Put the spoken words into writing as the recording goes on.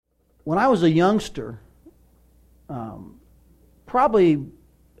when I was a youngster, probably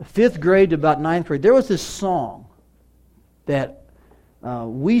 5th grade to about 9th grade, there was this song that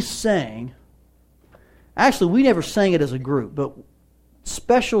we sang. Actually, we never sang it as a group, but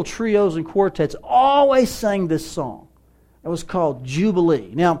special trios and quartets always sang this song. It was called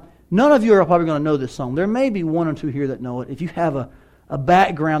Jubilee. Now, none of you are probably going to know this song. There may be one or two here that know it. If you have a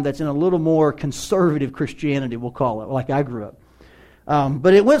background that's in a little more conservative Christianity, we'll call it, like I grew up.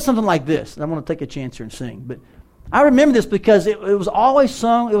 But it went something like this. And I want to take a chance here and sing. But I remember this because it was always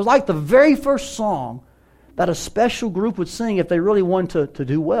sung. It was like the very first song that a special group would sing if they really wanted to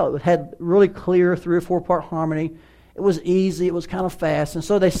do well. It had really clear 3 or 4 part harmony. It was easy. It was kind of fast. And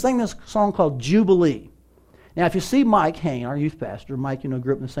so they sang this song called Jubilee. Now, if you see Mike Hain, our youth pastor, Mike, grew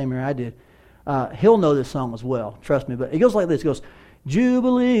up in the same area I did, he'll know this song as well. Trust me. But it goes like this. It goes,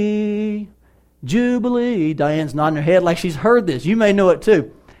 Jubilee, Jubilee. Diane's nodding her head like she's heard this. You may know it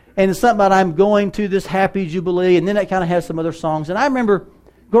too. And it's something about I'm going to this happy Jubilee. And then it kind of has some other songs. And I remember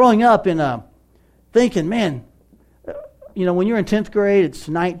growing up and thinking, man, when you're in 10th grade, it's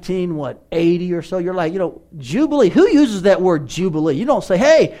 1980 or so. You're like, Jubilee. Who uses that word Jubilee? You don't say,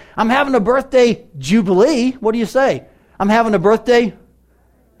 hey, I'm having a birthday Jubilee. What do you say? I'm having a birthday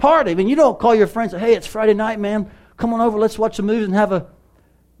party. I mean, you don't call your friends and say, hey, it's Friday night, man. Come on over, let's watch some movies and have a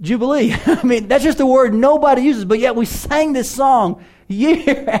Jubilee. I mean, that's just a word nobody uses, but yet we sang this song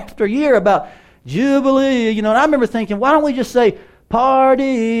year after year about Jubilee. And I remember thinking, why don't we just say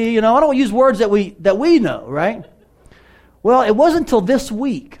party? Why don't we use words that we know, right? Well, it wasn't until this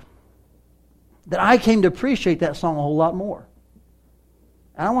week that I came to appreciate that song a whole lot more.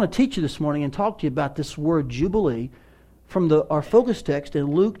 And I want to teach you this morning and talk to you about this word Jubilee from our focus text in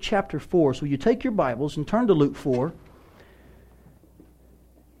Luke chapter 4. So you take your Bibles and turn to Luke 4.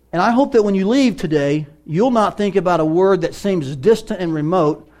 And I hope that when you leave today, you'll not think about a word that seems distant and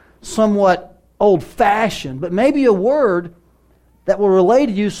remote, somewhat old-fashioned, but maybe a word that will relay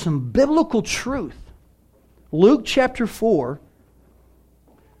to you some biblical truth. Luke chapter 4,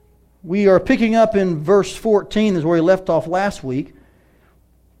 we are picking up in verse 14, is where we left off last week.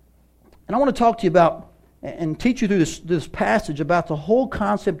 And I want to talk to you about and teach you through this passage about the whole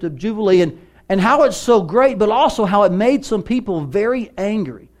concept of Jubilee and how it's so great, but also how it made some people very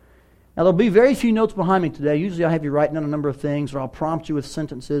angry. Now, there'll be very few notes behind me today. Usually I have you writing down a number of things, or I'll prompt you with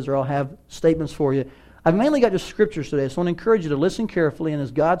sentences, or I'll have statements for you. I've mainly got just scriptures today, so I want to encourage you to listen carefully, and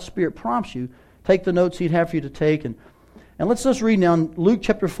as God's Spirit prompts you, take the notes He'd have for you to take. And let's just read now Luke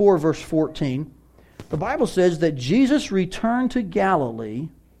chapter 4, verse 14. The Bible says that Jesus returned to Galilee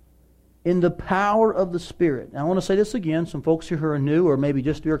in the power of the Spirit. Now, I want to say this again. Some folks here who are new, or maybe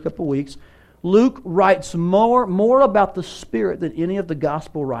just here a couple of weeks. Luke writes more about the Spirit than any of the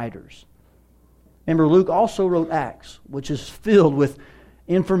gospel writers. Remember, Luke also wrote Acts, which is filled with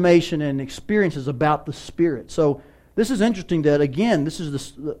information and experiences about the Spirit. So this is interesting that, again, this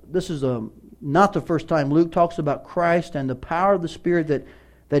is not the first time Luke talks about Christ and the power of the Spirit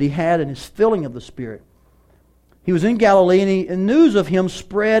that He had and His filling of the Spirit. He was in Galilee, and news of Him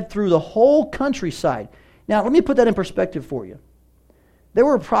spread through the whole countryside. Now, let me put that in perspective for you. There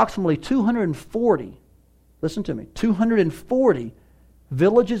were approximately 240, listen to me, 240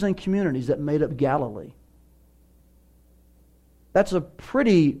 villages and communities that made up Galilee. That's a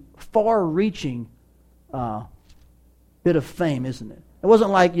pretty far-reaching bit of fame, isn't it? It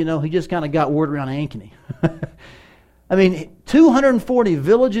wasn't like, he just kind of got word around Ankeny. I mean, 240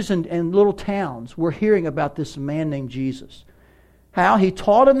 villages and little towns were hearing about this man named Jesus. How He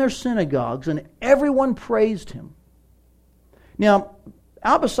taught in their synagogues, and everyone praised Him. Now,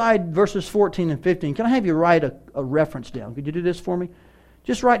 out beside verses 14 and 15, can I have you write a reference down? Could you do this for me?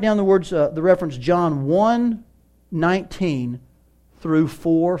 Just write down the words, the reference John 1:19 through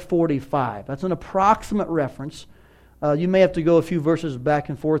 4:45. That's an approximate reference. You may have to go a few verses back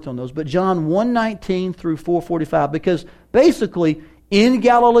and forth on those. But John 1:19 through 4:45, because basically in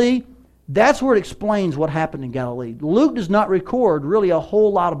Galilee, that's where it explains what happened in Galilee. Luke does not record really a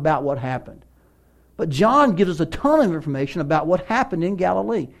whole lot about what happened. But John gives us a ton of information about what happened in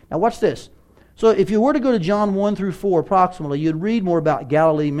Galilee. Now watch this. So if you were to go to John 1 through 4 approximately, you'd read more about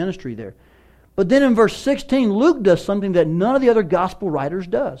Galilee ministry there. But then in verse 16, Luke does something that none of the other gospel writers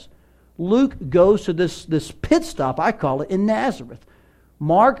does. Luke goes to this pit stop, I call it, in Nazareth.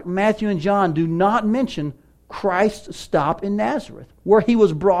 Mark, Matthew, and John do not mention Christ's stop in Nazareth, where He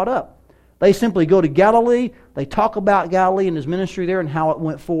was brought up. They simply go to Galilee, they talk about Galilee and His ministry there and how it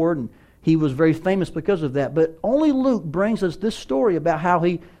went forward, and He was very famous because of that. But only Luke brings us this story about how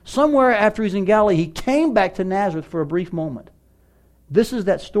He, somewhere after He's in Galilee, He came back to Nazareth for a brief moment. This is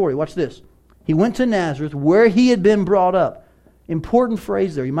that story. Watch this. He went to Nazareth, where He had been brought up. Important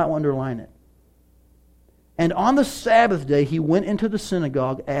phrase there. You might want to underline it. And on the Sabbath day he went into the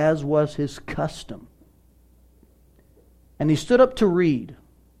synagogue as was his custom. And he stood up to read.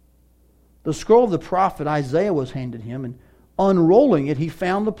 The scroll of the prophet Isaiah was handed him, and unrolling it, he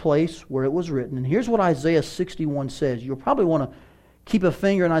found the place where it was written. And here's what Isaiah 61 says. You'll probably want to keep a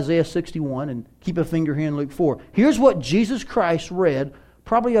finger in Isaiah 61 and keep a finger here in Luke 4. Here's what Jesus Christ read,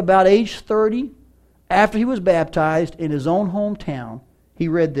 probably about age 30, after he was baptized in his own hometown. He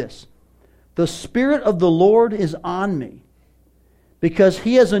read this. The Spirit of the Lord is on me, because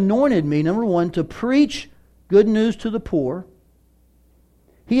he has anointed me, number one, to preach good news to the poor.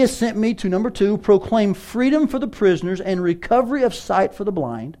 He has sent me to, number two, proclaim freedom for the prisoners and recovery of sight for the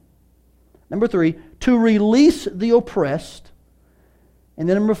blind. Number three, to release the oppressed. And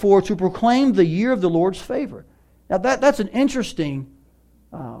then number four, to proclaim the year of the Lord's favor. Now that's an interesting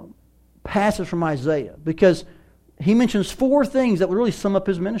passage from Isaiah, because he mentions four things that would really sum up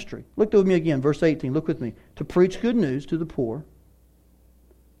his ministry. Look with me again, verse 18. Look with me. To preach good news to the poor.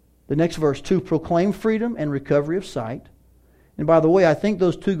 The next verse, to proclaim freedom and recovery of sight. And by the way, I think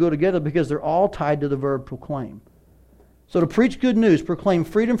those two go together because they're all tied to the verb proclaim. So to preach good news, proclaim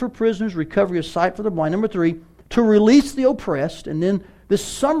freedom for prisoners, recovery of sight for the blind. Number three, to release the oppressed. And then this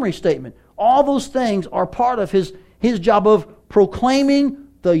summary statement. All those things are part of his job of proclaiming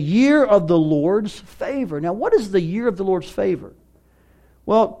the year of the Lord's favor. Now, what is the year of the Lord's favor?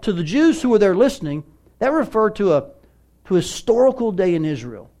 Well, to the Jews who were there listening, that referred to a historical day in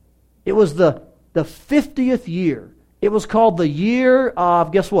Israel. It was the 50th year. It was called the year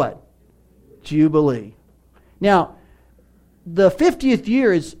of, guess what? Jubilee. Now, the 50th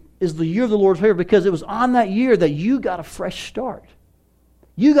year is the year of the Lord's favor because it was on that year that you got a fresh start.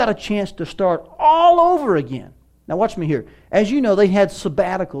 You got a chance to start all over again. Now watch me here. As you know, they had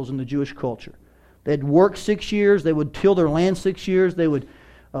sabbaticals in the Jewish culture. They'd work 6 years. They would till their land 6 years. They would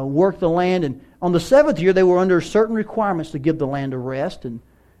work the land. And on the 7th year, they were under certain requirements to give the land a rest. And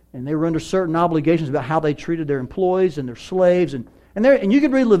they were under certain obligations about how they treated their employees and their slaves. And you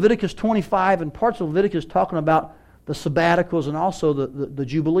can read Leviticus 25 and parts of Leviticus talking about the sabbaticals and also the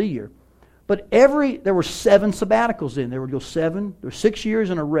Jubilee year. But there were 7 sabbaticals in. There would go 7. There were 6 years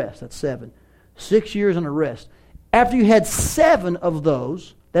and a rest. That's 7. 6 years and a rest. After you had 7 of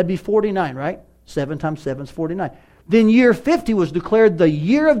those, that'd be 49, right? 7 times 7 is 49. Then year 50 was declared the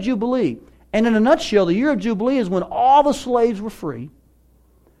year of Jubilee. And in a nutshell, the year of Jubilee is when all the slaves were free.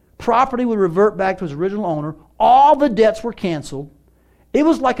 Property would revert back to its original owner. All the debts were canceled. It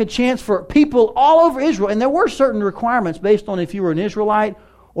was like a chance for people all over Israel. And there were certain requirements based on if you were an Israelite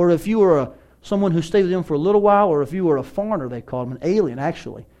or if you were someone who stayed with them for a little while or if you were a foreigner, they called them, an alien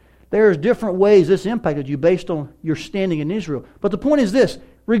actually. There's different ways this impacted you based on your standing in Israel. But the point is this,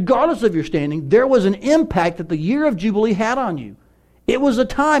 regardless of your standing, there was an impact that the year of Jubilee had on you. It was a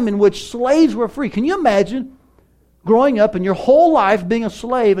time in which slaves were free. Can you imagine growing up and your whole life being a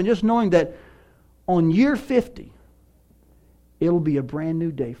slave and just knowing that on year 50, it'll be a brand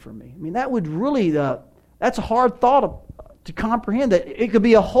new day for me? I mean, that would really, that's a hard thought to comprehend, that it could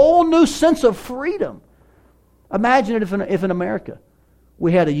be a whole new sense of freedom. Imagine it if in America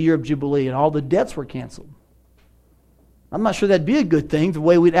we had a year of Jubilee and all the debts were canceled. I'm not sure that'd be a good thing, the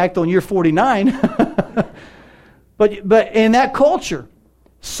way we'd act on year 49. But in that culture,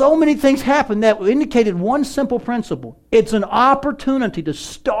 so many things happened that indicated one simple principle. It's an opportunity to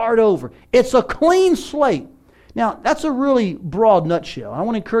start over. It's a clean slate. Now, that's a really broad nutshell. I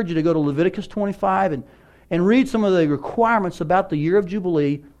want to encourage you to go to Leviticus 25 and read some of the requirements about the year of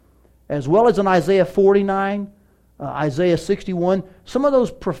Jubilee, as well as in Isaiah 49, Isaiah 61. Some of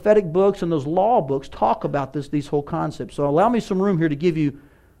those prophetic books and those law books talk about these whole concepts. So allow me some room here to give you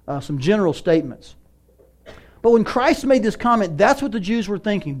some general statements. But when Christ made this comment, that's what the Jews were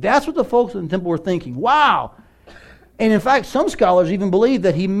thinking. That's what the folks in the temple were thinking. Wow! And in fact, some scholars even believe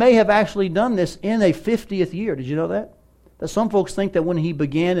that he may have actually done this in a 50th year. Did you know that? That some folks think that when he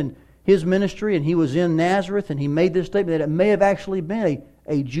began in his ministry and he was in Nazareth and he made this statement, that it may have actually been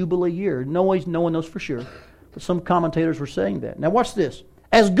a Jubilee year. No one knows for sure. But some commentators were saying that. Now watch this.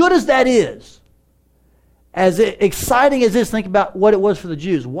 As good as that is, as exciting as this, think about what it was for the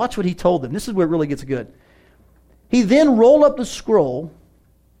Jews. Watch what he told them. This is where it really gets good. He then rolled up the scroll,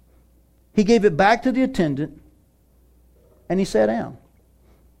 he gave it back to the attendant, and he sat down.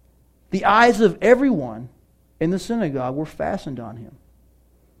 The eyes of everyone in the synagogue were fastened on him.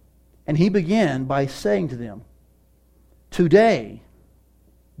 And he began by saying to them, "Today,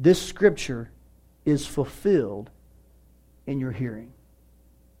 this scripture is fulfilled in your hearing."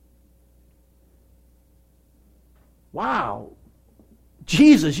 Wow.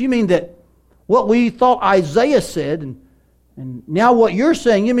 Jesus, you mean that what we thought Isaiah said, and And now what you're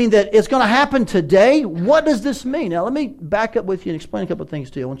saying, you mean that it's going to happen today? What does this mean? Now let me back up with you and explain a couple of things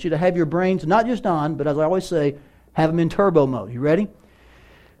to you. I want you to have your brains not just on, but as I always say, have them in turbo mode. You ready?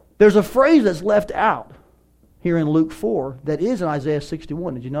 There's a phrase that's left out here in Luke 4 that is in Isaiah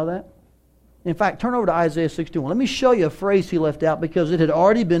 61. Did you know that? In fact, turn over to Isaiah 61. Let me show you a phrase he left out because it had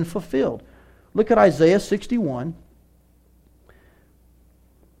already been fulfilled. Look at Isaiah 61.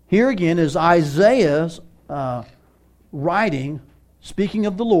 Here again is Isaiah's writing, speaking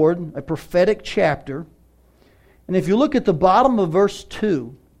of the Lord, a prophetic chapter. And if you look at the bottom of verse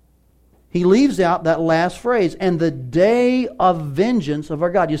 2, he leaves out that last phrase, and the day of vengeance of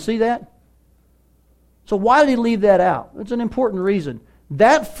our God. You see that? So why did he leave that out? It's an important reason.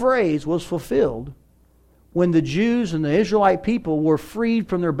 That phrase was fulfilled when the Jews and the Israelite people were freed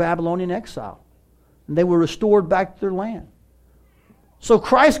from their Babylonian exile. And they were restored back to their land. So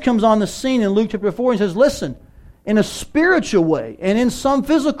Christ comes on the scene in Luke chapter 4 and says, listen, in a spiritual way and in some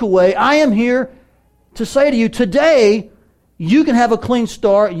physical way, I am here to say to you, today you can have a clean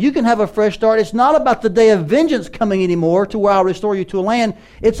start, you can have a fresh start. It's not about the day of vengeance coming anymore to where I'll restore you to a land.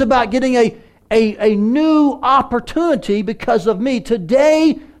 It's about getting a new opportunity because of me.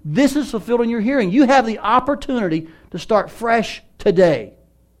 Today, this is fulfilled in your hearing. You have the opportunity to start fresh today.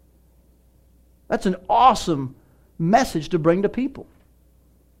 That's an awesome message to bring to people.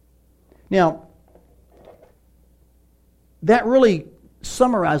 Now, that really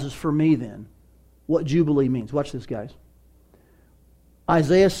summarizes for me then what Jubilee means. Watch this, guys.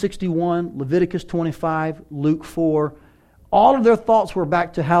 Isaiah 61, Leviticus 25, Luke 4, all of their thoughts were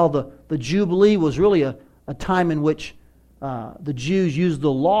back to how the Jubilee was really a time in which the Jews used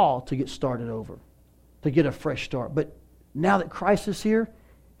the law to get started over, to get a fresh start. But now that Christ is here,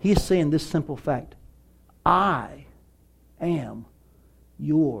 he is saying this simple fact: I am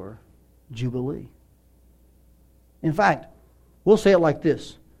your Jubilee. In fact, we'll say it like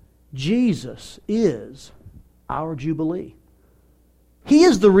this: Jesus is our Jubilee. He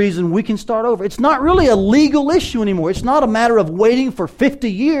is the reason we can start over. It's not really a legal issue anymore. It's not a matter of waiting for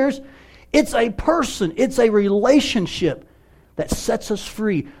 50 years. It's a person. It's a relationship that sets us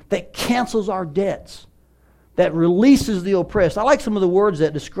free, that cancels our debts, that releases the oppressed. I like some of the words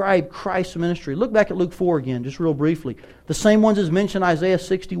that describe Christ's ministry. Look back at Luke 4 again, just real briefly. The same ones as mentioned in Isaiah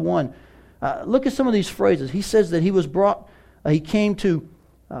 61. Look at some of these phrases. He says that he came to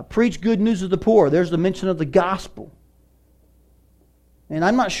preach good news to the poor. There's the mention of the gospel. And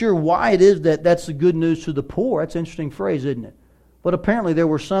I'm not sure why it is that that's the good news to the poor. That's an interesting phrase, isn't it? But apparently there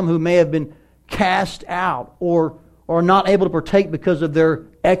were some who may have been cast out or not able to partake because of their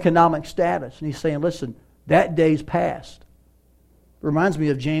economic status. And he's saying, listen, that day's past. It reminds me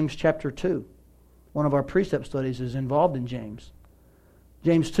of James chapter 2. One of our precept studies is involved in James.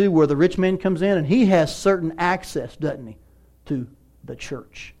 James 2, where the rich man comes in and he has certain access, doesn't he, to the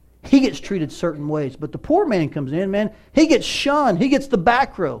church. He gets treated certain ways. But the poor man comes in, man, he gets shunned. He gets the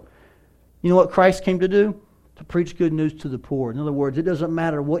back row. You know what Christ came to do? To preach good news to the poor. In other words, it doesn't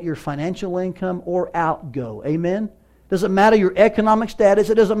matter what your financial income or outgo. Amen? It doesn't matter your economic status.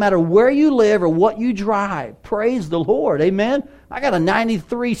 It doesn't matter where you live or what you drive. Praise the Lord. Amen? I got a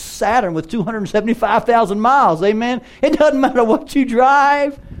 93 Saturn with 275,000 miles. Amen? It doesn't matter what you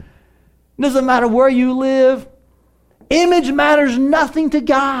drive. It doesn't matter where you live. Image matters nothing to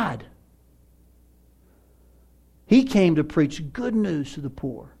God. He came to preach good news to the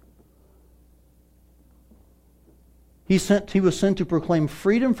poor. He was sent to proclaim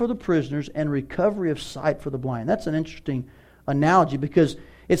freedom for the prisoners and recovery of sight for the blind. That's an interesting analogy because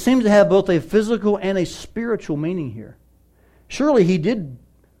it seems to have both a physical and a spiritual meaning here. Surely he did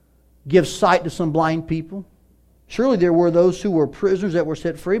give sight to some blind people. Surely there were those who were prisoners that were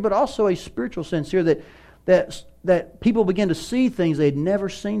set free, but also a spiritual sense here that people began to see things they'd never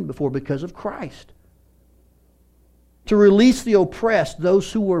seen before because of Christ. To release the oppressed, those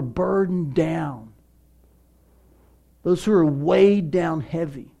who were burdened down. Those who are weighed down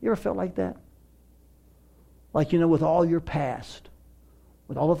heavy. You ever felt like that? Like, with all your past,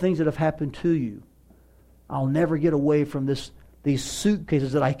 with all the things that have happened to you, I'll never get away from these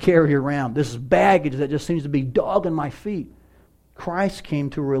suitcases that I carry around, this baggage that just seems to be dogging my feet. Christ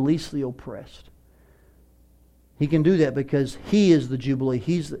came to release the oppressed. He can do that because He is the Jubilee.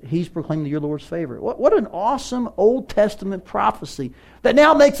 He's proclaiming your Lord's favor. What an awesome Old Testament prophecy that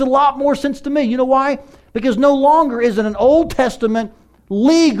now makes a lot more sense to me. You know why? Because no longer is it an Old Testament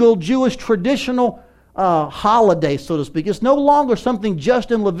legal Jewish traditional holiday, so to speak. It's no longer something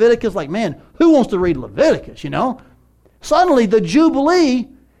just in Leviticus like, man, who wants to read Leviticus, Suddenly the Jubilee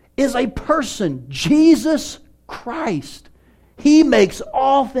is a person, Jesus Christ. He makes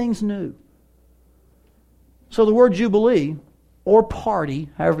all things new. So the word Jubilee or party,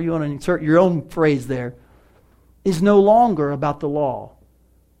 however you want to insert your own phrase there, is no longer about the law,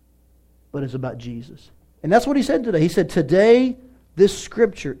 but is about Jesus. And that's what he said today. He said, today this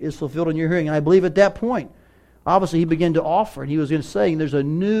scripture is fulfilled in your hearing. And I believe at that point, obviously he began to offer, and he was going to say, there's a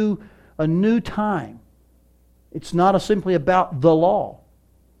new time. It's not simply about the law.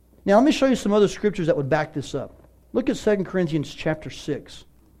 Now let me show you some other scriptures that would back this up. Look at 2 Corinthians chapter 6.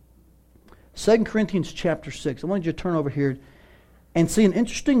 2 Corinthians chapter 6. I wanted you to turn over here and see an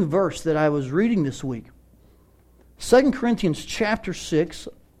interesting verse that I was reading this week. 2 Corinthians chapter 6.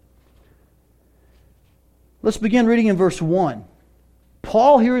 Let's begin reading in verse 1.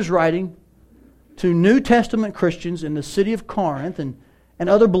 Paul here is writing to New Testament Christians in the city of Corinth and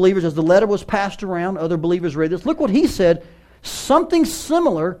other believers. As the letter was passed around, other believers read this. Look what he said. Something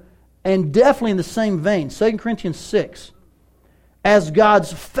similar and definitely in the same vein. 2 Corinthians 6. As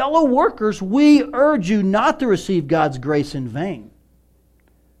God's fellow workers, we urge you not to receive God's grace in vain.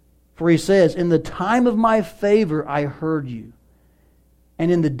 For he says, in the time of my favor I heard you,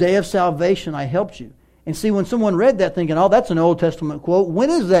 and in the day of salvation I helped you. And see, when someone read that thinking, oh, that's an Old Testament quote, when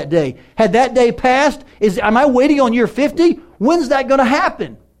is that day? Had that day passed? Am I waiting on year 50? When's that going to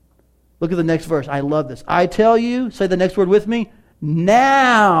happen? Look at the next verse. I love this. I tell you, say the next word with me,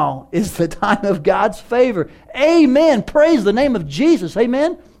 now is the time of God's favor. Amen. Praise the name of Jesus.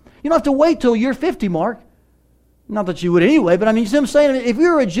 Amen. You don't have to wait till year 50, Mark. Not that you would anyway, but I mean, you see what I'm saying? If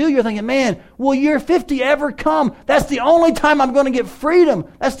you're a Jew, you're thinking, man, will year 50 ever come? That's the only time I'm going to get freedom.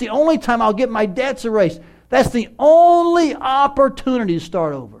 That's the only time I'll get my debts erased. That's the only opportunity to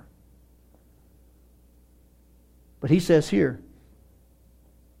start over. But he says here,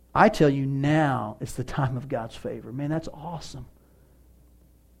 I tell you now is the time of God's favor. Man, that's awesome.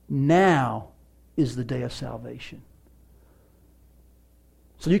 Now is the day of salvation.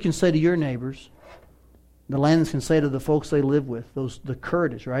 So you can say to your neighbors, the Landons can say to the folks they live with, the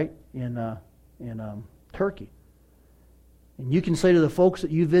Kurdish, right, in Turkey. And you can say to the folks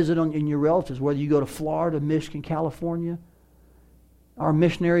that you visit in your relatives, whether you go to Florida, Michigan, California, our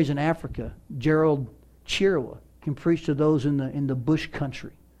missionaries in Africa, Gerald Chirwa, can preach to those in the bush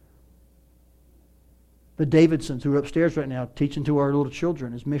country. The Davidsons, who are upstairs right now teaching to our little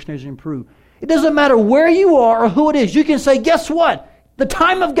children as missionaries in Peru. It doesn't matter where you are or who it is. You can say, guess what? The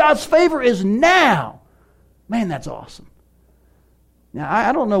time of God's favor is now. Man, that's awesome. Now,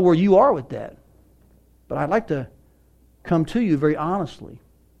 I don't know where you are with that, but I'd like to come to you very honestly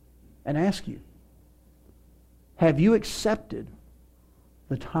and ask you, have you accepted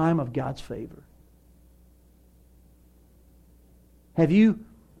the time of God's favor? Have you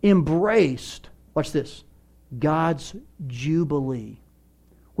embraced, watch this, God's Jubilee,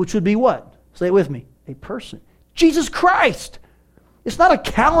 which would be what? Say it with me. A person. Jesus Christ. It's not a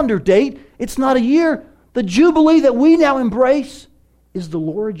calendar date. It's not a year. The Jubilee that we now embrace is the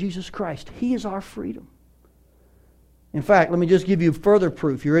Lord Jesus Christ. He is our freedom. In fact, let me just give you further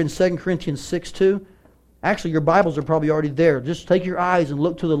proof. You're in 2 Corinthians 6:2. Actually, your Bibles are probably already there. Just take your eyes and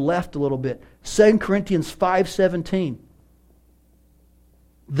look to the left a little bit. 2 Corinthians 5:17.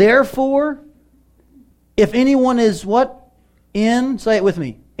 Therefore, if anyone is what? Say it with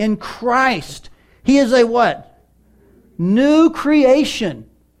me. In Christ. He is a what? New creation.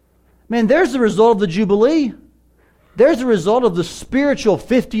 Man, there's the result of the Jubilee. There's the result of the spiritual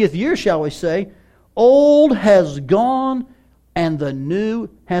 50th year, shall we say. Old has gone and the new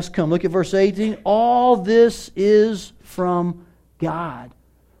has come. Look at verse 18. All this is from God.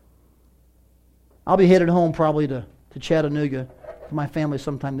 I'll be headed home probably to Chattanooga for my family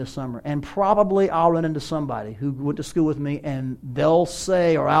sometime this summer. And probably I'll run into somebody who went to school with me and they'll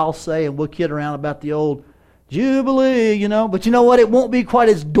say, or I'll say, and we'll kid around about the old Jubilee, you know. But you know what? It won't be quite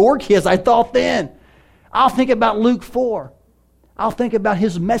as dorky as I thought then. I'll think about Luke 4. I'll think about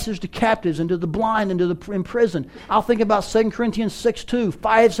his message to captives and to the blind and to the in prison. I'll think about 2 Corinthians 6:2,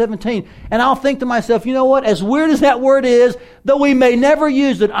 5:17. And I'll think to myself, you know what? As weird as that word is, though we may never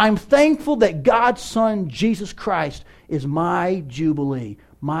use it, I'm thankful that God's Son, Jesus Christ, is my Jubilee,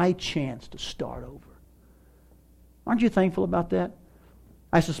 my chance to start over. Aren't you thankful about that?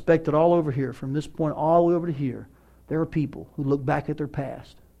 I suspect that all over here, from this point all the way over to here, there are people who look back at their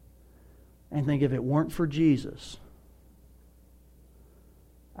past and think if it weren't for Jesus,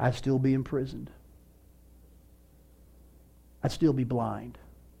 I'd still be imprisoned. I'd still be blind.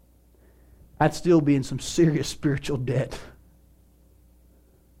 I'd still be in some serious spiritual debt.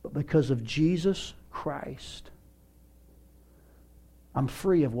 But because of Jesus Christ, I'm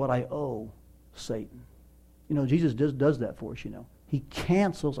free of what I owe Satan. You know, Jesus does that for us, you know. He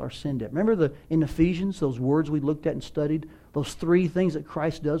cancels our sin debt. Remember in Ephesians, those words we looked at and studied? Those three things that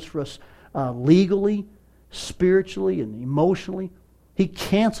Christ does for us legally, spiritually and emotionally. He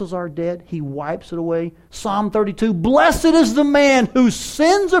cancels our debt. He wipes it away. Psalm 32, blessed is the man whose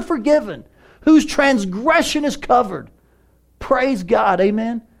sins are forgiven, whose transgression is covered. Praise God.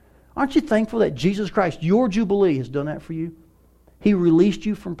 Amen. Aren't you thankful that Jesus Christ, your Jubilee, has done that for you? He released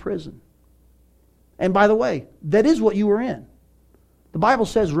you from prison. And by the way, that is what you were in. The Bible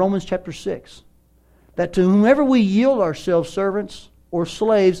says, Romans chapter 6, that to whomever we yield ourselves servants or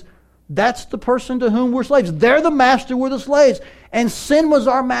slaves, that's the person to whom we're slaves. They're the master, we're the slaves. And sin was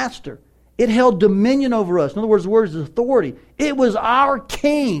our master. It held dominion over us. In other words, the word is authority. It was our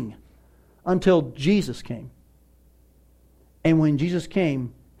king until Jesus came. And when Jesus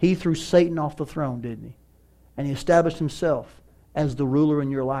came, He threw Satan off the throne, didn't He? And He established Himself as the ruler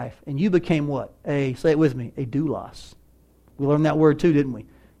in your life. And you became what? Say it with me, a doulos. We learned that word too, didn't we?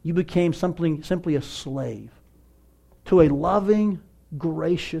 You became simply a slave to a loving,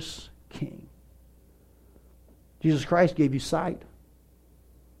 gracious king. Jesus Christ gave you sight.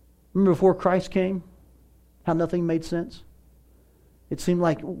 Remember before Christ came, how nothing made sense? It seemed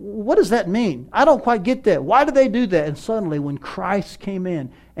like, what does that mean? I don't quite get that. Why did they do that? And suddenly when Christ came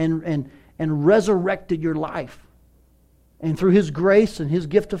in and resurrected your life, and through His grace and His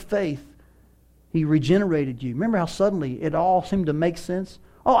gift of faith, He regenerated you. Remember how suddenly it all seemed to make sense?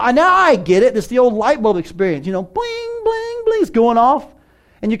 Oh, now I get it. It's the old light bulb experience. You know, bling, bling, bling, it's going off.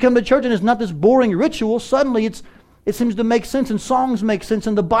 And you come to church and it's not this boring ritual. Suddenly it seems to make sense, and songs make sense,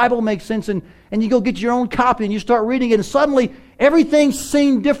 and the Bible makes sense, and you go get your own copy and you start reading it, and suddenly everything's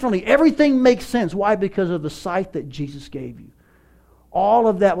seen differently. Everything makes sense. Why? Because of the sight that Jesus gave you. All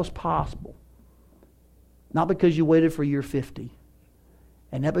of that was possible. Not because you waited for year 50.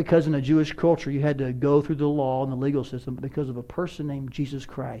 And not because in a Jewish culture you had to go through the law and the legal system, but because of a person named Jesus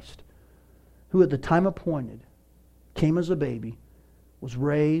Christ, who at the time appointed came as a baby, was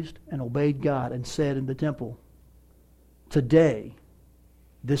raised and obeyed God, and said in the temple, today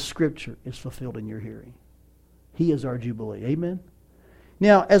this scripture is fulfilled in your hearing. He is our Jubilee. Amen?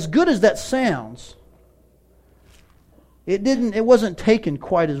 Now, as good as that sounds, it wasn't taken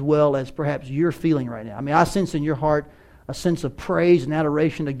quite as well as perhaps you're feeling right now. I mean, I sense in your heart a sense of praise and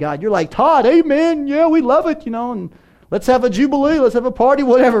adoration to God. You're like, Todd, amen, yeah, we love it, and let's have a Jubilee, let's have a party,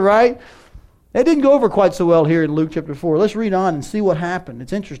 whatever, right? It didn't go over quite so well here in Luke chapter 4. Let's read on and see what happened.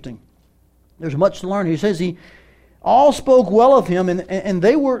 It's interesting. There's much to learn. He says He all spoke well of Him, and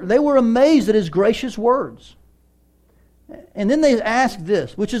they were amazed at His gracious words. And then they asked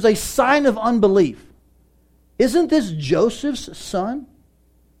this, which is a sign of unbelief. Isn't this Joseph's son?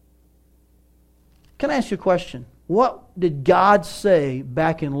 Can I ask you a question? What did God say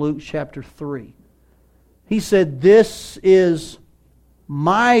back in Luke chapter 3? He said, this is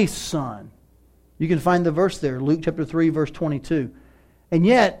my son. You can find the verse there, Luke chapter 3, verse 22. And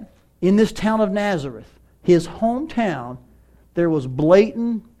yet, in this town of Nazareth, His hometown, there was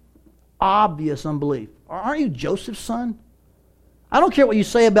blatant, obvious unbelief. Aren't you Joseph's son? I don't care what you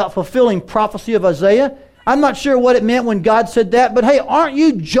say about fulfilling prophecy of Isaiah. I'm not sure what it meant when God said that, but hey, aren't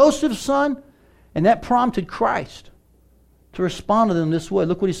you Joseph's son? And that prompted Christ to respond to them this way.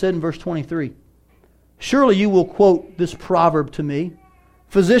 Look what He said in verse 23. Surely you will quote this proverb to me,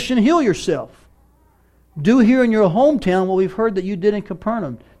 physician, heal yourself. Do here in your hometown what we've heard that you did in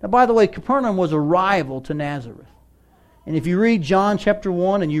Capernaum. Now, by the way, Capernaum was a rival to Nazareth. And if you read John chapter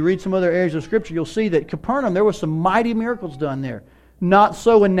 1 and you read some other areas of Scripture, you'll see that Capernaum, there were some mighty miracles done there. Not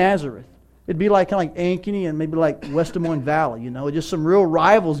so in Nazareth. It'd be kind of like Ankeny and maybe like West Des Moines Valley, just some real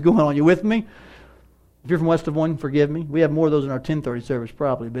rivals going on. You with me? If you're from West Des Moines, forgive me. We have more of those in our 1030 service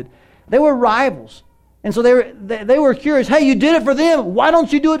probably. But they were rivals. And so they were curious, hey, you did it for them. Why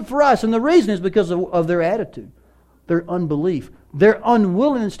don't you do it for us? And the reason is because of their attitude, their unbelief, their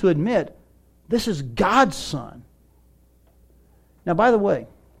unwillingness to admit this is God's son. Now, by the way,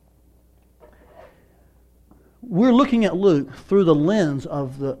 we're looking at Luke through the lens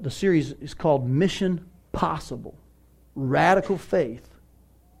of the series is called Mission Possible. Radical faith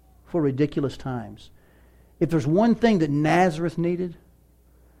for ridiculous times. If there's one thing that Nazareth needed,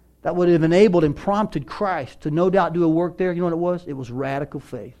 that would have enabled and prompted Christ to no doubt do a work there, you know what it was? It was radical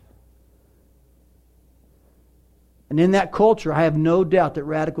faith. And in that culture, I have no doubt that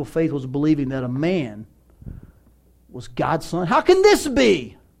radical faith was believing that a man was God's son. How can this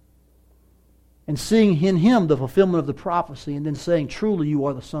be? And seeing in Him the fulfillment of the prophecy, and then saying, truly you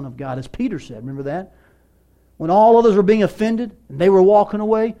are the Son of God, as Peter said. Remember that? When all others were being offended and they were walking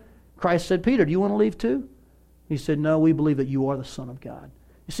away, Christ said, Peter, do you want to leave too? He said, no, we believe that you are the Son of God.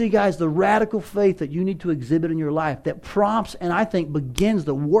 You see, guys, the radical faith that you need to exhibit in your life that prompts and I think begins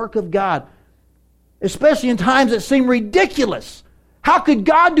the work of God, especially in times that seem ridiculous. How could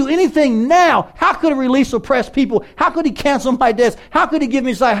God do anything now? How could He release oppressed people? How could He cancel my debts? How could He give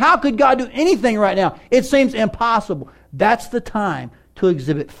me sight? How could God do anything right now? It seems impossible. That's the time to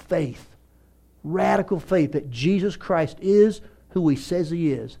exhibit faith. Radical faith that Jesus Christ is who He says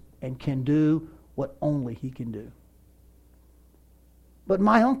He is and can do what only He can do. But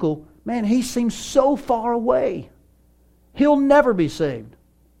my uncle, man, he seems so far away. He'll never be saved.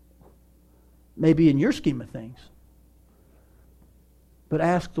 Maybe in your scheme of things. But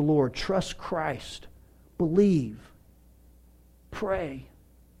ask the Lord. Trust Christ. Believe. Pray.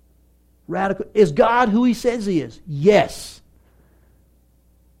 Radical. Is God who He says He is? Yes.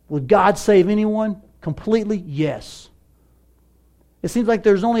 Would God save anyone completely? Yes. It seems like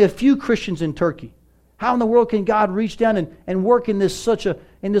there's only a few Christians in Turkey. How in the world can God reach down and work in this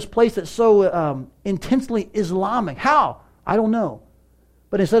place that's so intensely Islamic? How? I don't know.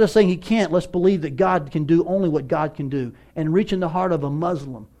 But instead of saying He can't, let's believe that God can do only what God can do and reach in the heart of a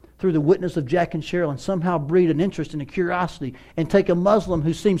Muslim through the witness of Jack and Cheryl and somehow breed an interest and a curiosity and take a Muslim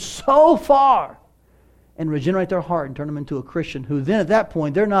who seems so far and regenerate their heart and turn them into a Christian who then at that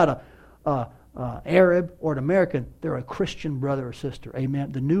point they're not a Arab or an American. They're a Christian brother or sister.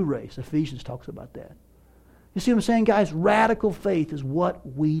 Amen. The new race. Ephesians talks about that. You see what I'm saying, guys? Radical faith is what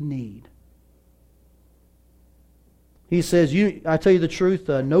we need. He says, I tell you the truth,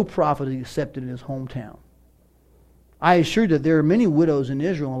 no prophet is accepted in his hometown. I assure you that there are many widows in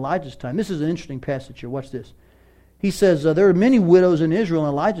Israel in Elijah's time. This is an interesting passage here. Watch this. He says, there are many widows in Israel in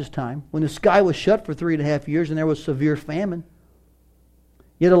Elijah's time when the sky was shut for 3.5 years and there was severe famine.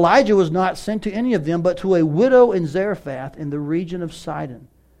 Yet Elijah was not sent to any of them, but to a widow in Zarephath in the region of Sidon.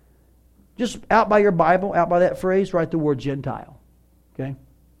 Just out by your Bible, out by that phrase, write the word Gentile. Okay?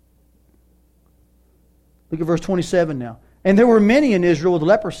 Look at verse 27 now. And there were many in Israel with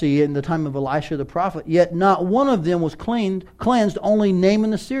leprosy in the time of Elisha the prophet, yet not one of them was cleansed, only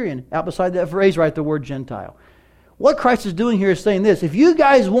Naaman the Syrian. Out beside that phrase, write the word Gentile. What Christ is doing here is saying this: if you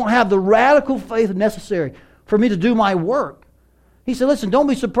guys won't have the radical faith necessary for me to do my work, He said, listen, don't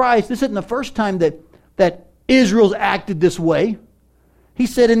be surprised. This isn't the first time that Israel's acted this way. He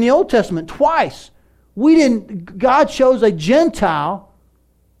said in the Old Testament twice, God chose a Gentile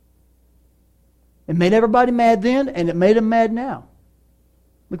and made everybody mad then, and it made them mad now.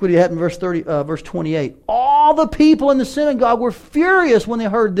 Look what he had in verse 28. All the people in the synagogue were furious when they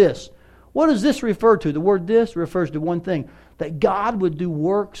heard this. What does this refer to? The word this refers to one thing: that God would do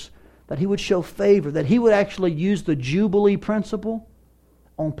works, that He would show favor, that He would actually use the Jubilee principle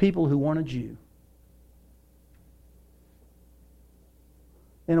on people who weren't a Jew.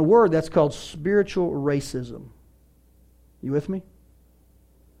 In a word, that's called spiritual racism. You with me?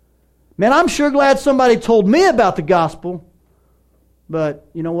 Man, I'm sure glad somebody told me about the gospel, but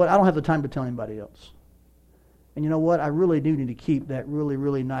you know what? I don't have the time to tell anybody else. And you know what? I really do need to keep that really,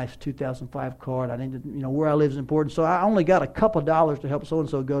 really nice 2005 card. I need to, where I live is important. So I only got a couple of dollars to help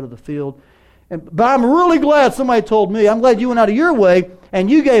so-and-so go to the field. But I'm really glad somebody told me. I'm glad you went out of your way and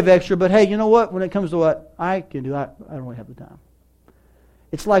you gave extra. But hey, you know what? When it comes to what I can do, I don't really have the time.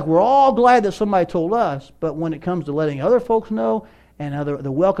 It's like we're all glad that somebody told us, but when it comes to letting other folks know and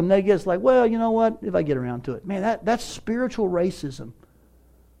the welcome they get, it's like, well, you know what? If I get around to it. Man, that's spiritual racism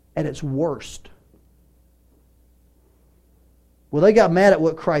at its worst. Well, they got mad at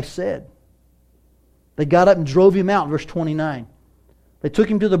what Christ said. They got up and drove Him out, verse 29. They took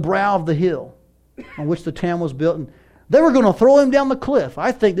Him to the brow of the hill on which the town was built, and they were going to throw Him down the cliff.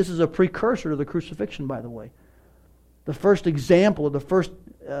 I think this is a precursor to the crucifixion, by the way. The first example, the first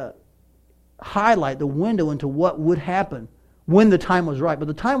highlight, the window into what would happen when the time was right. But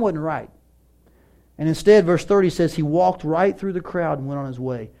the time wasn't right. And instead, verse 30 says, He walked right through the crowd and went on His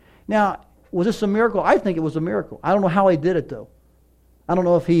way. Now, was this a miracle? I think it was a miracle. I don't know how He did it, though. I don't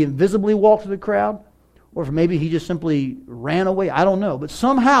know if He invisibly walked through the crowd or if maybe He just simply ran away. I don't know. But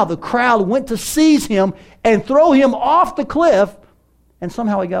somehow the crowd went to seize Him and throw Him off the cliff, and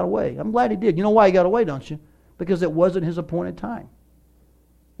somehow He got away. I'm glad He did. You know why He got away, don't you? Because it wasn't His appointed time.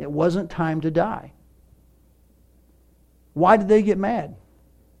 It wasn't time to die. Why did they get mad?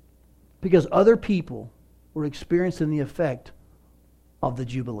 Because other people were experiencing the effect of the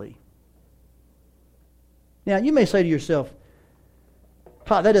Jubilee. Now, you may say to yourself,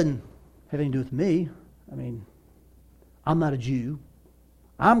 Todd, that doesn't have anything to do with me. I mean, I'm not a Jew.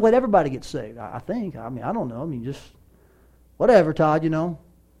 I'm glad everybody gets saved, I think. I mean, I don't know. I mean, just whatever, Todd,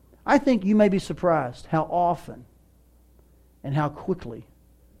 I think you may be surprised how often and how quickly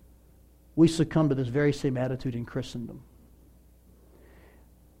we succumb to this very same attitude in Christendom.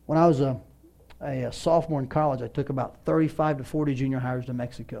 When I was a sophomore in college, I took about 35 to 40 junior hires to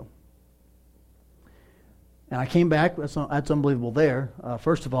Mexico. And I came back. That's unbelievable there.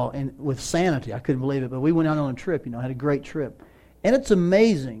 First of all, and with sanity, I couldn't believe it. But we went out on a trip. Had a great trip. And it's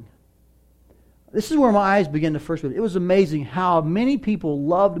amazing. This is where my eyes began to first. It was amazing how many people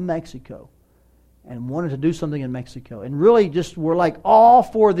loved Mexico and wanted to do something in Mexico. And really just were like all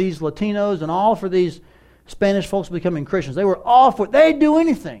for these Latinos and all for these Spanish folks becoming Christians. They were all for it. They'd do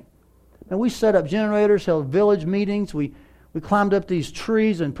anything. And we set up generators, held village meetings. We climbed up these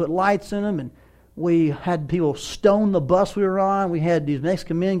trees and put lights in them, and we had people stone the bus we were on. We had these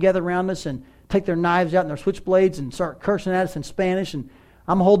Mexican men gather around us and take their knives out and their switchblades and start cursing at us in Spanish. And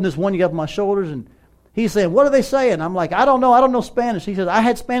I'm holding this one guy up on my shoulders, and he's saying, "What are they saying?" I'm like, I don't know Spanish. He says, "I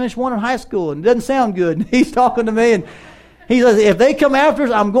had Spanish 1 in high school, and it doesn't sound good." And he's talking to me, and he says, "If they come after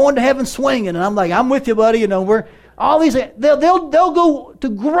us, I'm going to heaven swinging." And I'm like, "I'm with you, buddy." We're all these. They'll go to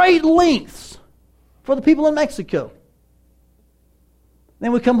great lengths for the people in Mexico.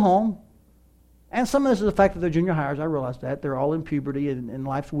 Then we come home, and some of this is the fact that they're junior hires. I realize that. They're all in puberty, and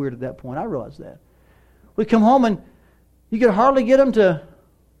life's weird at that point. I realize that. We come home, and you could hardly get them to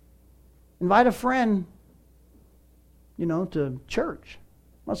invite a friend, to church.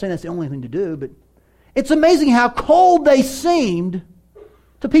 I'm not saying that's the only thing to do, but it's amazing how cold they seemed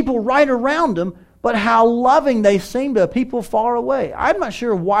to people right around them, but how loving they seemed to people far away. I'm not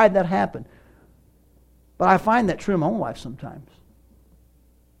sure why that happened, but I find that true in my own life sometimes.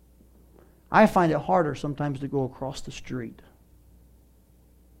 I find it harder sometimes to go across the street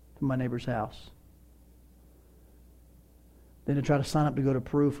to my neighbor's house than to try to sign up to go to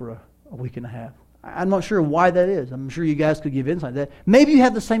Peru for a week and a half. I'm not sure why that is. I'm sure you guys could give insight to that. Maybe you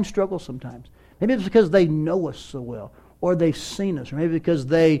have the same struggle sometimes. Maybe it's because they know us so well, or they've seen us, or maybe because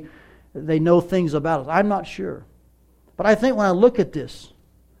they know things about us. I'm not sure. But I think when I look at this,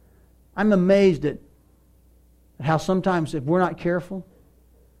 I'm amazed at how sometimes if we're not careful,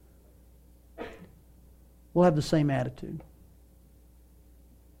 we'll have the same attitude.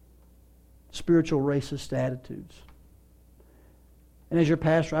 Spiritual racist attitudes. And as your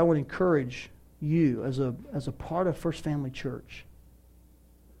pastor, I would encourage you as a part of First Family Church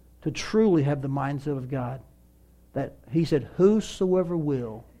to truly have the mindset of God that He said, "Whosoever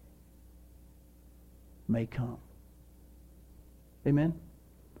will may come." Amen?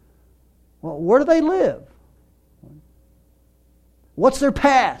 Well, where do they live? What's their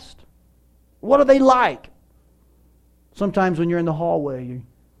past? What are they like? Sometimes when you're in the hallway,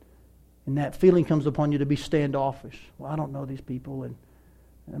 and that feeling comes upon you to be standoffish. Well, I don't know these people, and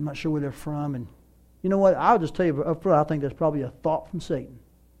I'm not sure where they're from. And you know what? I'll just tell you up front, I think that's probably a thought from Satan.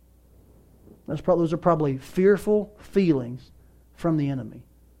 Those are probably fearful feelings from the enemy.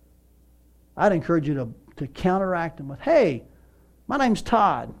 I'd encourage you to counteract them with, "Hey, my name's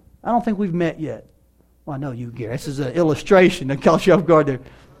Todd. I don't think we've met yet." Well, I know you, Gary. This is an illustration that caught you off guard there.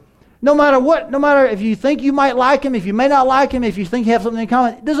 No matter what, no matter if you think you might like him, if you may not like him, if you think you have something in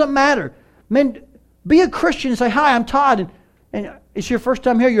common, it doesn't matter. Man, be a Christian and say, "Hi, I'm Todd, and it's your first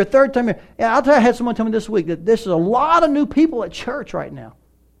time here, your third time here." And I'll tell you, I had someone tell me this week that there's a lot of new people at church right now.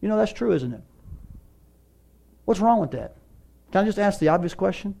 That's true, isn't it? What's wrong with that? Can I just ask the obvious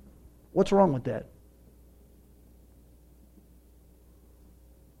question? What's wrong with that?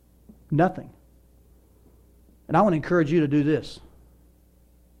 Nothing. And I want to encourage you to do this.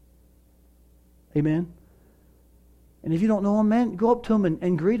 Amen? And if you don't know them, man, go up to them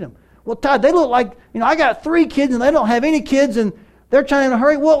and greet them. "Well, Todd, they look like, I got 3 kids and they don't have any kids and they're trying in a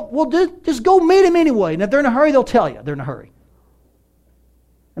hurry." Well, just go meet them anyway. And if they're in a hurry, they'll tell you they're in a hurry.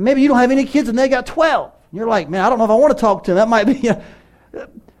 And maybe you don't have any kids and they got 12. And you're like, "Man, I don't know if I want to talk to them." That might be...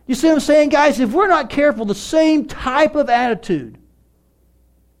 You see what I'm saying, guys? If we're not careful, the same type of attitude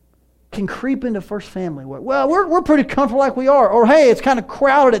can creep into First Family. Well, we're pretty comfortable like we are. Or, "Hey, it's kind of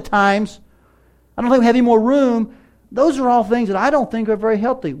crowded at times. I don't think we have any more room." Those are all things that I don't think are very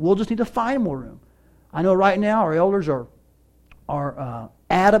healthy. We'll just need to find more room. I know right now our elders are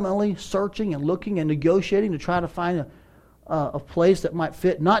adamantly searching and looking and negotiating to try to find a place that might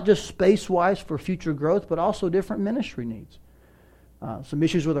fit, not just space-wise for future growth, but also different ministry needs. Some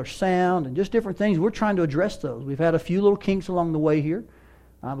issues with our sound and just different things. We're trying to address those. We've had a few little kinks along the way here,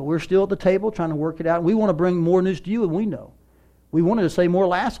 but we're still at the table trying to work it out. We want to bring more news to you, and we know. We wanted to say more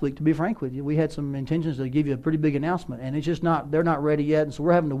last week, to be frank with you. We had some intentions to give you a pretty big announcement, and it's just they're not ready yet, and so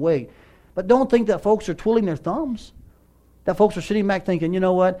we're having to wait. But don't think that folks are twiddling their thumbs, that folks are sitting back thinking, "You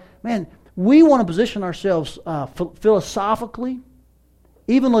know what? Man, we want to position ourselves philosophically,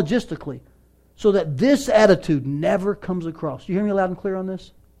 even logistically, so that this attitude never comes across." You hear me loud and clear on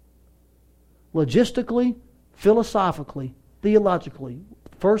this? Logistically, philosophically, theologically,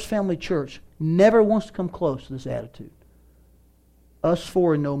 First Family Church never wants to come close to this attitude. Us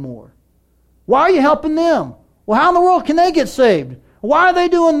 4 and no more. Why are you helping them? Well, how in the world can they get saved? Why are they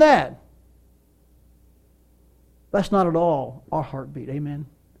doing that? That's not at all our heartbeat. Amen.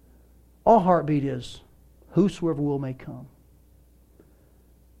 Our heartbeat is, whosoever will may come.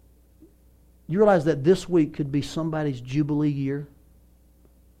 You realize that this week could be somebody's Jubilee year?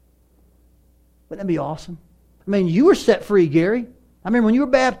 Wouldn't that be awesome? I mean, you were set free, Gary. I mean, when you were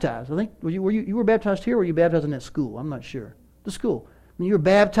baptized, I think, you were baptized here or were you baptized in that school? I'm not sure. The school. I mean, you were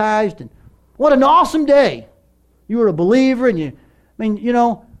baptized, and what an awesome day. You were a believer, and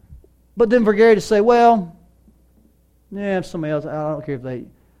but then for Gary to say, well, yeah, if somebody else, I don't care if they,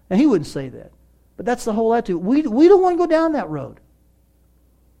 and he wouldn't say that. But that's the whole attitude. We don't want to go down that road.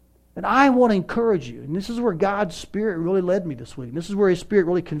 And I want to encourage you, and this is where God's Spirit really led me this week. And this is where His Spirit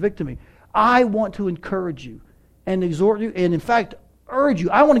really convicted me. I want to encourage you and exhort you, and in fact, urge you.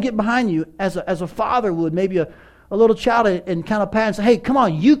 I want to get behind you as a father would, maybe a little child, and kind of pat and say, hey, come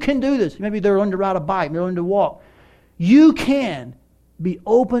on, you can do this. Maybe they're learning to ride a bike, they're learning to walk. You can be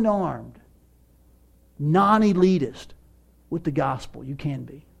open-armed, non-elitist with the gospel. You can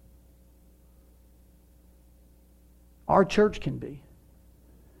be. Our church can be.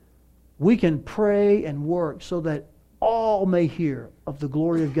 We can pray and work so that all may hear of the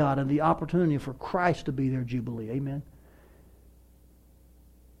glory of God and the opportunity for Christ to be their Jubilee. Amen.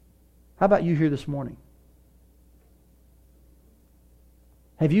 How about you here this morning?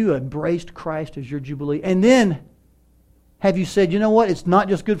 Have you embraced Christ as your Jubilee? And then have you said, you know what, it's not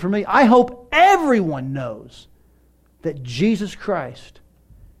just good for me. I hope everyone knows that Jesus Christ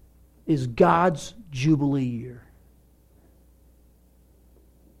is God's Jubilee year.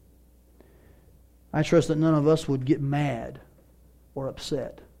 I trust that none of us would get mad or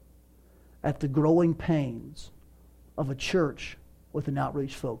upset at the growing pains of a church with an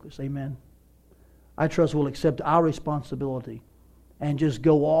outreach focus. Amen. I trust we'll accept our responsibility and just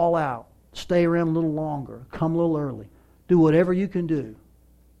go all out. Stay around a little longer. Come a little early. Do whatever you can do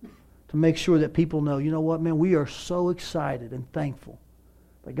to make sure that people know, you know what, man, we are so excited and thankful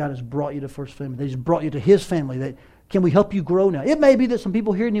that God has brought you to First Family, that He's brought you to His family, that can we help you grow now? It may be that some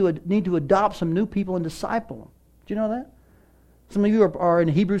people here need to adopt some new people and disciple them. Do you know that? Some of you are in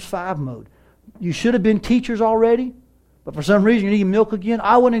Hebrews 5 mode. You should have been teachers already, but for some reason you need milk again.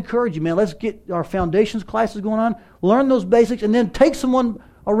 I would encourage you, man, let's get our foundations classes going on, learn those basics, and then take someone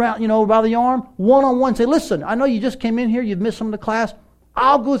around, by the arm, one-on-one. Say, listen, I know you just came in here, you've missed some of the class.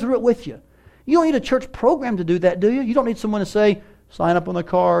 I'll go through it with you. You don't need a church program to do that, do you? You don't need someone to say, sign up on the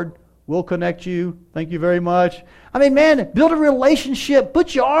card, we'll connect you, thank you very much. I mean, man, build a relationship,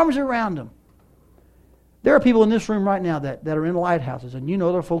 put your arms around them. There are people in this room right now that are in lighthouses, and there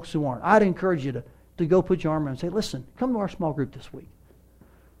are folks who aren't. I'd encourage you to go put your arm around and say, listen, come to our small group this week.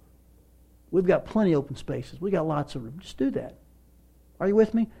 We've got plenty of open spaces. We've got lots of room. Just do that. Are you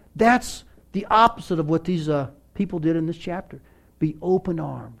with me? That's the opposite of what these people did in this chapter. Be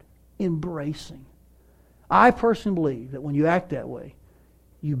open-armed, embracing. I personally believe that when you act that way,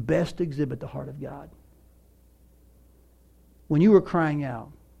 you best exhibit the heart of God. When you were crying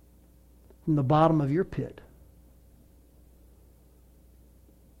out from the bottom of your pit,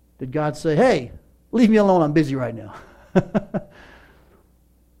 did God say, hey, leave me alone, I'm busy right now?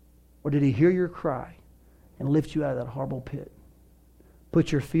 Or did He hear your cry and lift you out of that horrible pit?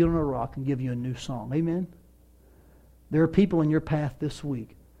 Put your feet on a rock and give you a new song. Amen? There are people in your path this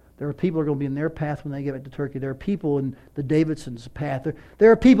week. There are people who are going to be in their path when they get back to Turkey. There are people in the Davidsons' path.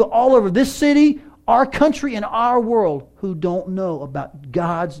 There are people all over this city, our country, and our world who don't know about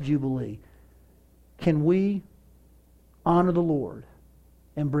God's Jubilee. Can we honor the Lord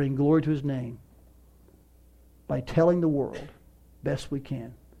and bring glory to His name by telling the world best we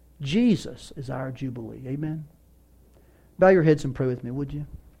can? Jesus is our Jubilee. Amen? Bow your heads and pray with me, would you?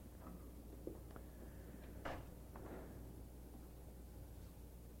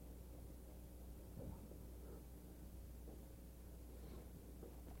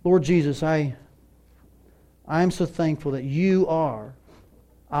 Lord Jesus, I am so thankful that You are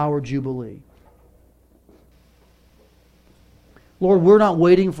our Jubilee. Lord, we're not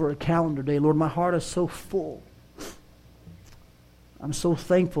waiting for a calendar day. Lord, my heart is so full. I'm so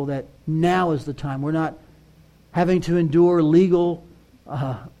thankful that now is the time. We're not having to endure legal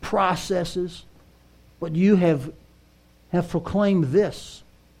processes, but You have proclaimed this,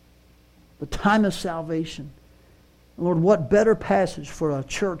 the time of salvation. Lord, what better passage for a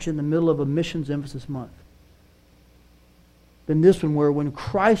church in the middle of a missions emphasis month than this one, where when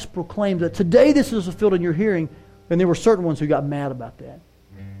Christ proclaimed that today this is fulfilled in your hearing, and there were certain ones who got mad about that.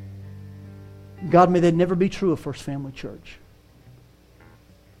 God, may that never be true of First Family Church.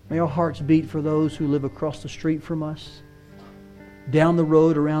 May our hearts beat for those who live across the street from us. down the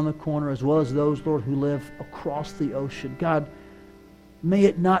road, around the corner, as well as those, Lord, who live across the ocean. God, may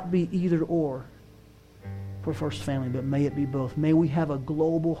it not be either or for First Family, but may it be both. May we have a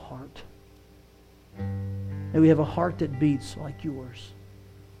global heart. May we have a heart that beats like yours,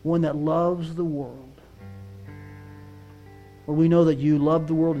 one that loves the world. Lord, we know that you loved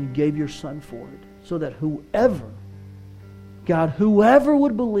the world and you gave your Son for it, so that whoever, God, whoever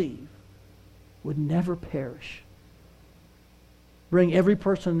would believe would never perish. Bring every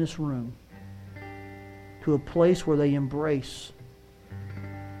person in this room to a place where they embrace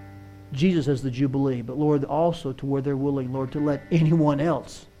Jesus as the Jubilee, but Lord, also to where they're willing, Lord, to let anyone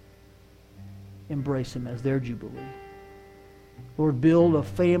else embrace Him as their Jubilee. Lord, build a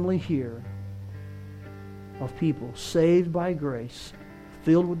family here of people saved by grace,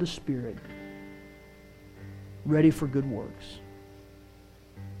 filled with the Spirit, ready for good works.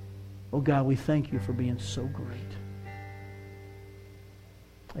 Oh God, we thank you for being so great.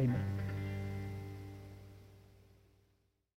 Amen.